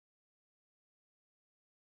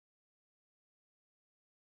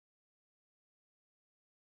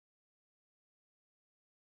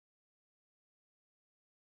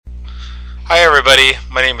Hi everybody,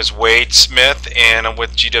 my name is Wade Smith and I'm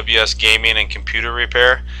with GWS Gaming and Computer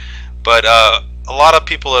Repair. But a lot of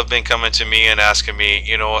people have been coming to me and asking me,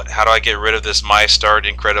 how do I get rid of this Mystart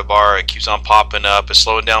Incredibar? It keeps on popping up, it's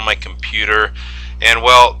slowing down my computer. And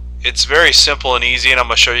well, it's very simple and easy, and I'm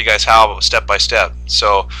going to show you guys how step by step.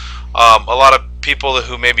 So a lot of people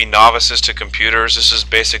who may be novices to computers, this is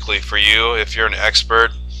basically for you. If you're an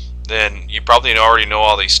expert, then you probably already know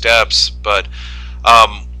all these steps, but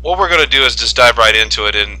what we're going to do is just dive right into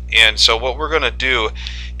it. And so what we're going to do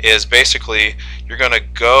is basically you're going to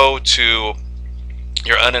go to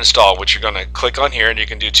your uninstall, which you're going to click on here, and you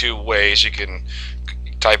can do two ways. You can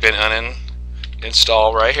type in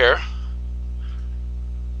uninstall right here,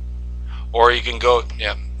 or you can go,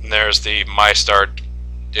 and there's the Mystart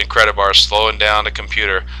Incredibar slowing down the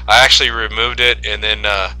computer. I actually removed it and then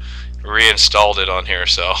reinstalled it on here,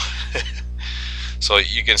 so so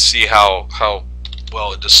you can see how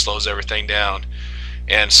well it just slows everything down.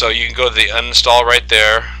 And so you can go to the uninstall right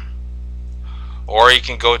there, or you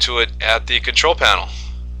can go to it at the control panel.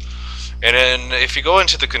 And then if you go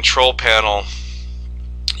into the control panel,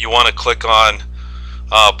 you want to click on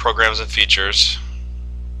programs and features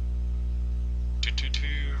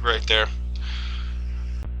right there.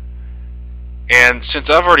 And since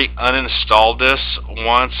I've already uninstalled this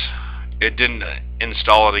once, it didn't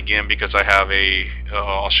install it again because I have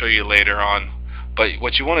I'll show you later on. But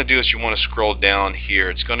what you want to do is you want to scroll down here.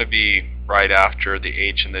 It's going to be right after the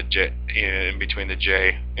H and the J, in between the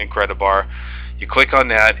J, Incredibar. You click on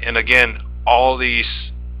that, and again, all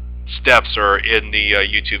these steps are in the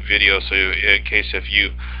YouTube video, so in case if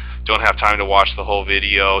you don't have time to watch the whole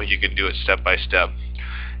video, you can do it step by step.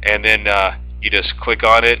 And then you just click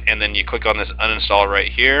on it, and then you click on this uninstall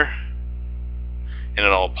right here, and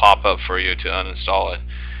it'll pop up for you to uninstall it.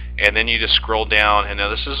 And then you just scroll down, and now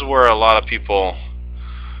this is where a lot of people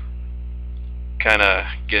kind of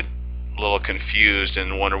get a little confused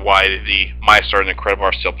and wonder why the Mystart and Incredibar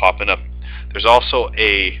are still popping up. There's also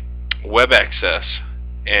a webaccess,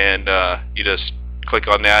 and you just click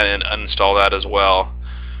on that and uninstall that as well.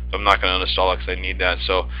 I'm not going to uninstall it because I need that.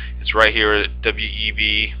 So it's right here at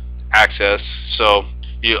WEB access. So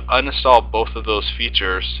you uninstall both of those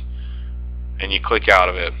features and you click out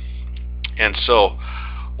of it. And so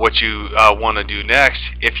what you want to do next,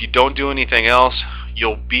 if you don't do anything else,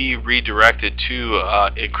 you'll be redirected to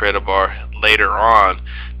Incredibar later on.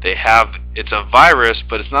 It's a virus,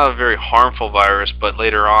 but it's not a very harmful virus, but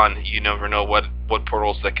later on you never know what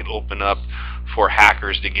portals that can open up for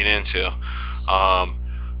hackers to get into.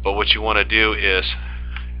 But what you want to do is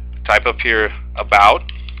type up here about :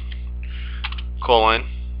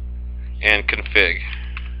 and config,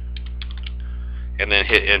 and then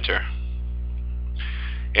hit enter.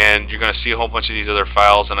 And you're going to see a whole bunch of these other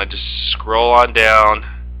files, and I just scroll on down,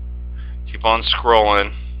 keep on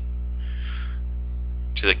scrolling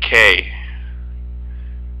to the K,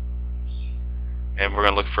 and we're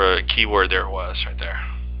going to look for a keyword. There it was,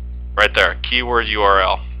 right there, keyword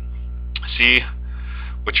URL. See,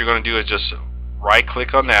 what you're going to do is just right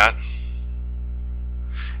click on that,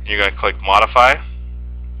 and you're going to click modify,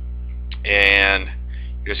 and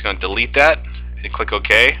you're just going to delete that and click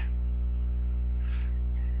OK,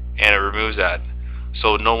 and it removes that.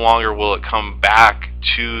 So no longer will it come back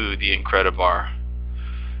to the Incredibar.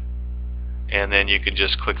 And then you can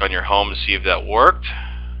just click on your home to see if that worked.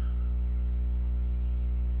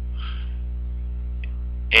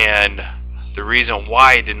 And the reason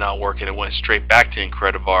why it did not work and it went straight back to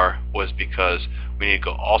Incredibar was because we need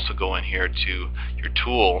to also go in here to your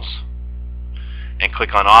tools and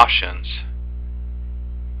click on options.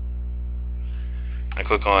 I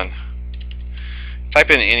click on, type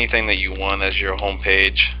in anything that you want as your home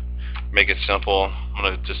page. Make it simple. I'm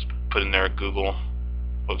going to just put in there Google.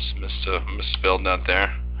 Whoops, misspelled that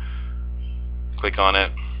there. Click on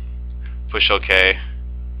it. Push OK.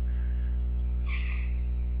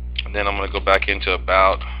 And then I'm going to go back into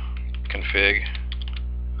about, config.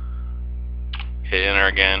 Hit enter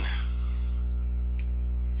again.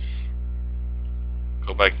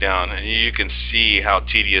 Go back down, and you can see how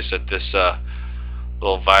tedious that this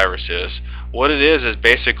little virus is. What it is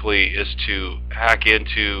basically is to hack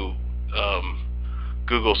into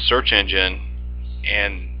Google's search engine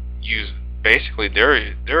and use basically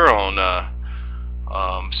their own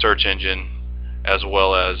search engine, as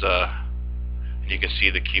well as you can see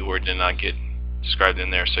the keyword did not get described in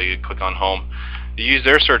there, so you click on home. They use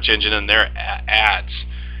their search engine and their ads,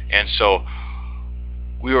 and so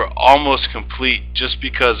we were almost complete, just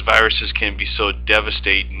because viruses can be so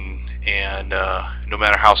devastating and no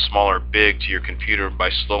matter how small or big to your computer, by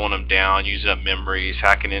slowing them down, using up memories,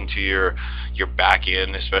 hacking into your back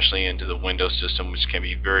end, especially into the Windows system, which can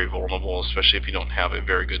be very vulnerable, especially if you don't have a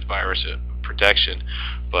very good virus protection.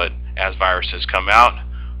 But as viruses come out,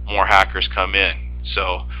 more hackers come in.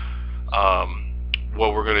 So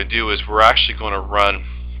what we're going to do is we're actually going to run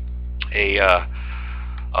a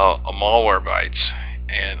Malwarebytes,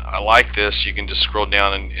 and I like this. You can just scroll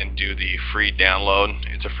down and do the free download.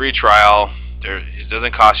 It's a free trial. It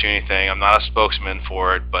doesn't cost you anything. I'm not a spokesman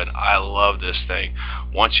for it, but I love this thing.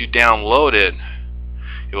 Once you download it,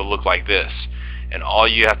 it will look like this, and all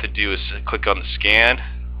you have to do is click on the scan,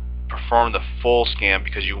 perform the full scan,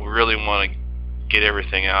 because you really want to get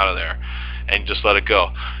everything out of there, and just let it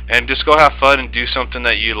go. And just go have fun and do something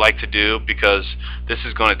that you like to do, because this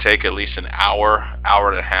is going to take at least an hour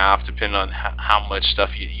and a half, depending on how much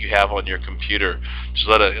stuff you have on your computer. Just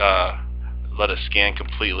let it scan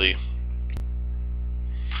completely.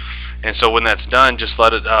 And so when that's done, just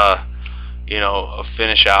let it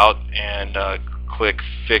finish out, and click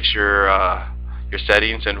fix your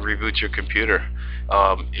settings and reboot your computer.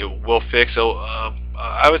 It will fix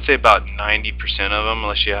I would say about 90% of them,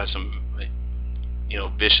 unless you have some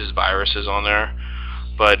vicious viruses on there.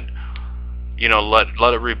 But let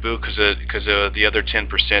it reboot, because the other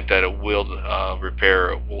 10% that it will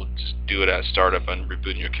repair, it will just do it at startup and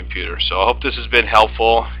rebooting your computer. So I hope this has been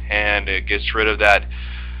helpful, and it gets rid of that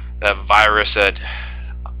virus that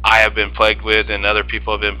I have been plagued with and other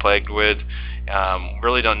people have been plagued with.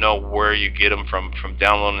 Really don't know where you get them from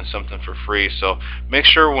downloading something for free. So make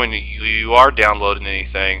sure when you are downloading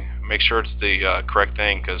anything, make sure it's the correct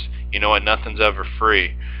thing, because you know what, nothing's ever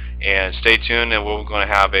free. And stay tuned, and we're going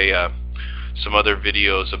to have some other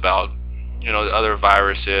videos about other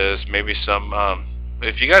viruses, maybe some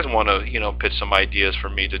if you guys want to pitch some ideas for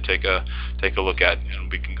me to take a look at,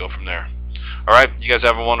 and we can go from there. Alright, you guys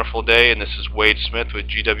have a wonderful day, and this is Wade Smith with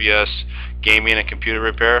GWS Gaming and Computer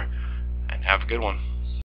Repair, and have a good one.